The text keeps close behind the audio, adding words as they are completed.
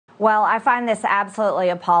Well, I find this absolutely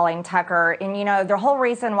appalling, Tucker. And you know, the whole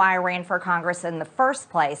reason why I ran for Congress in the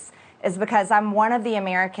first place is because I'm one of the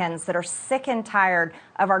Americans that are sick and tired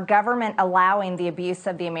of our government allowing the abuse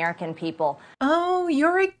of the American people. Oh,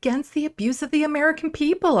 you're against the abuse of the American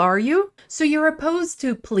people, are you? So you're opposed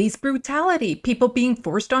to police brutality, people being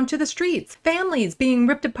forced onto the streets, families being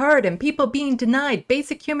ripped apart, and people being denied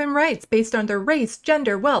basic human rights based on their race,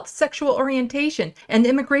 gender, wealth, sexual orientation, and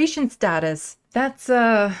immigration status. That's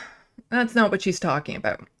not what she's talking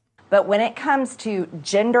about. But when it comes to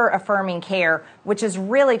gender-affirming care, which is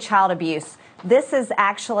really child abuse, this is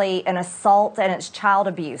actually an assault and it's child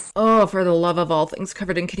abuse. Oh, for the love of all things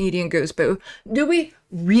covered in Canadian goose boo. Do we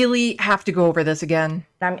really have to go over this again?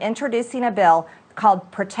 I'm introducing a bill called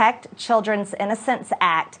Protect Children's Innocence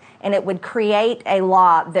Act, and it would create a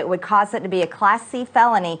law that would cause it to be a Class C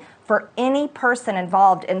felony for any person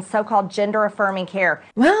involved in so-called gender-affirming care.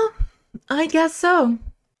 Well, I guess so.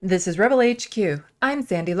 This is Rebel HQ. I'm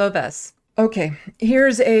Sandee Lovas. Okay,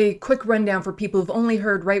 here's a quick rundown for people who've only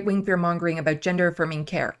heard right-wing fear-mongering about gender-affirming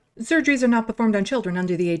care. Surgeries are not performed on children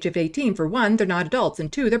under the age of 18. For one, they're not adults,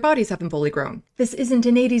 and two, their bodies haven't fully grown. This isn't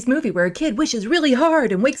an 80s movie where a kid wishes really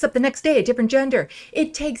hard and wakes up the next day a different gender.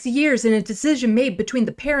 It takes years and a decision made between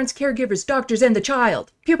the parents, caregivers, doctors, and the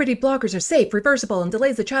child. Puberty blockers are safe, reversible, and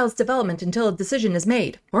delays the child's development until a decision is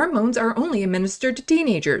made. Hormones are only administered to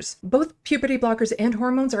teenagers. Both puberty blockers and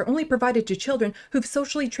hormones are only provided to children who've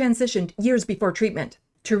socially transitioned years before treatment.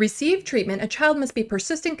 To receive treatment, a child must be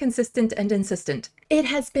persistent, consistent, and insistent. It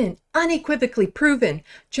has been unequivocally proven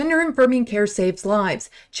gender-affirming care saves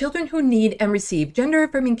lives. Children who need and receive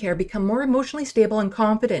gender-affirming care become more emotionally stable and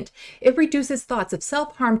confident. It reduces thoughts of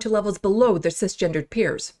self-harm to levels below their cisgendered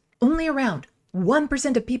peers. Only around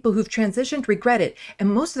 1% of people who've transitioned regret it,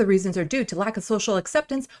 and most of the reasons are due to lack of social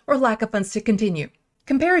acceptance or lack of funds to continue.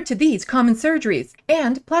 Compare it to these common surgeries,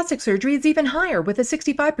 and plastic surgery is even higher with a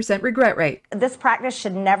 65% regret rate. This practice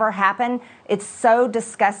should never happen. It's so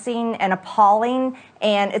disgusting and appalling,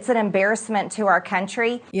 and it's an embarrassment to our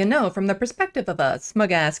country. You know, from the perspective of a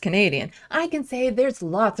smug-ass Canadian, I can say there's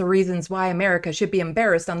lots of reasons why America should be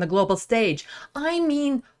embarrassed on the global stage. I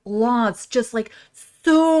mean, lots, just like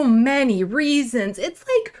so many reasons. It's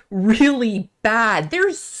like really bad.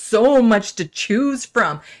 There's so much to choose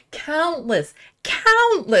from.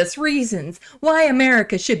 Countless reasons why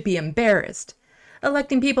America should be embarrassed.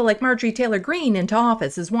 Electing people like Marjorie Taylor Greene into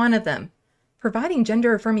office is one of them. Providing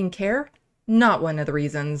gender-affirming care? Not one of the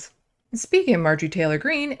reasons. Speaking of Marjorie Taylor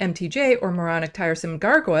Greene, MTJ, or moronic tiresome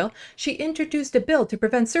gargoyle, she introduced a bill to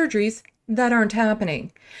prevent surgeries that aren't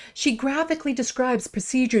happening. She graphically describes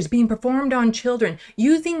procedures being performed on children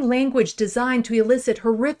using language designed to elicit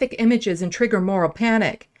horrific images and trigger moral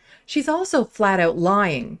panic. She's also flat out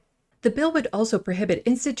lying. The bill would also prohibit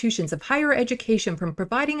institutions of higher education from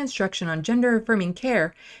providing instruction on gender-affirming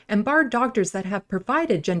care and bar doctors that have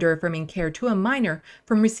provided gender-affirming care to a minor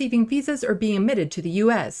from receiving visas or being admitted to the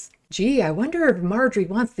U.S. Gee, I wonder if Marjorie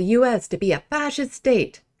wants the U.S. to be a fascist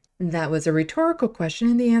state. That was a rhetorical question,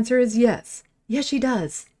 and the answer is yes. Yes, she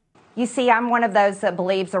does. You see, I'm one of those that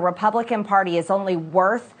believes the Republican Party is only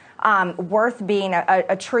worth being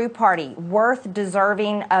a true party, worth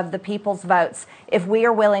deserving of the people's votes if we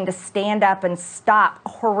are willing to stand up and stop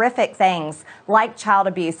horrific things like child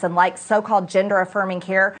abuse and like so-called gender-affirming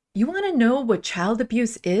care. You want to know what child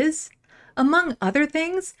abuse is? Among other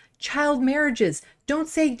things, child marriages, don't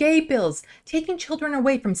say gay bills, taking children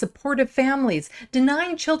away from supportive families,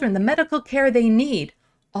 denying children the medical care they need.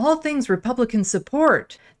 All things Republicans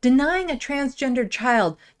support. Denying a transgendered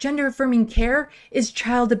child gender-affirming care is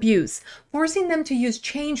child abuse. Forcing them to use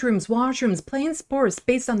change rooms, washrooms, playing sports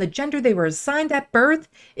based on the gender they were assigned at birth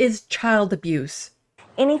is child abuse.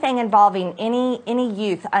 Anything involving any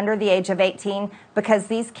youth under the age of 18, because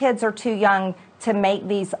these kids are too young to make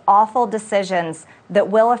these awful decisions that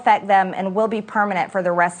will affect them and will be permanent for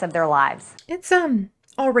the rest of their lives. It's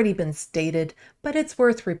already been stated, but it's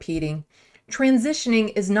worth repeating.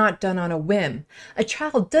 Transitioning is not done on a whim. A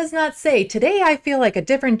child does not say, "Today I feel like a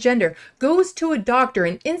different gender," goes to a doctor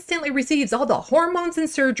and instantly receives all the hormones and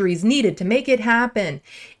surgeries needed to make it happen.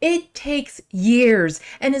 It takes years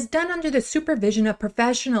and is done under the supervision of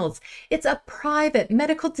professionals. It's a private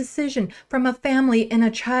medical decision from a family and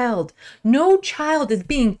a child. No child is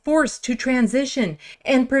being forced to transition,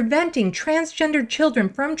 and preventing transgender children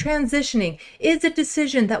from transitioning is a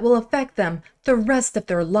decision that will affect them the rest of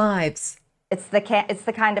their lives. It's the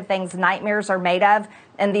kind of things nightmares are made of,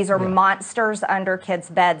 and these are monsters under kids'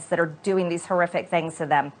 beds that are doing these horrific things to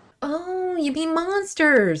them. Oh, you mean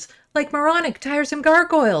monsters, like moronic, tiresome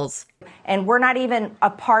gargoyles. And we're not even a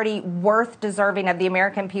party worth deserving of the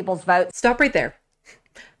American people's vote. Stop right there.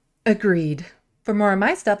 Agreed. For more of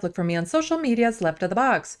my stuff, look for me on social media's left of the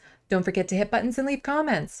box. Don't forget to hit buttons and leave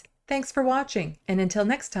comments. Thanks for watching, and until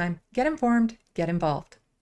next time, get informed, get involved.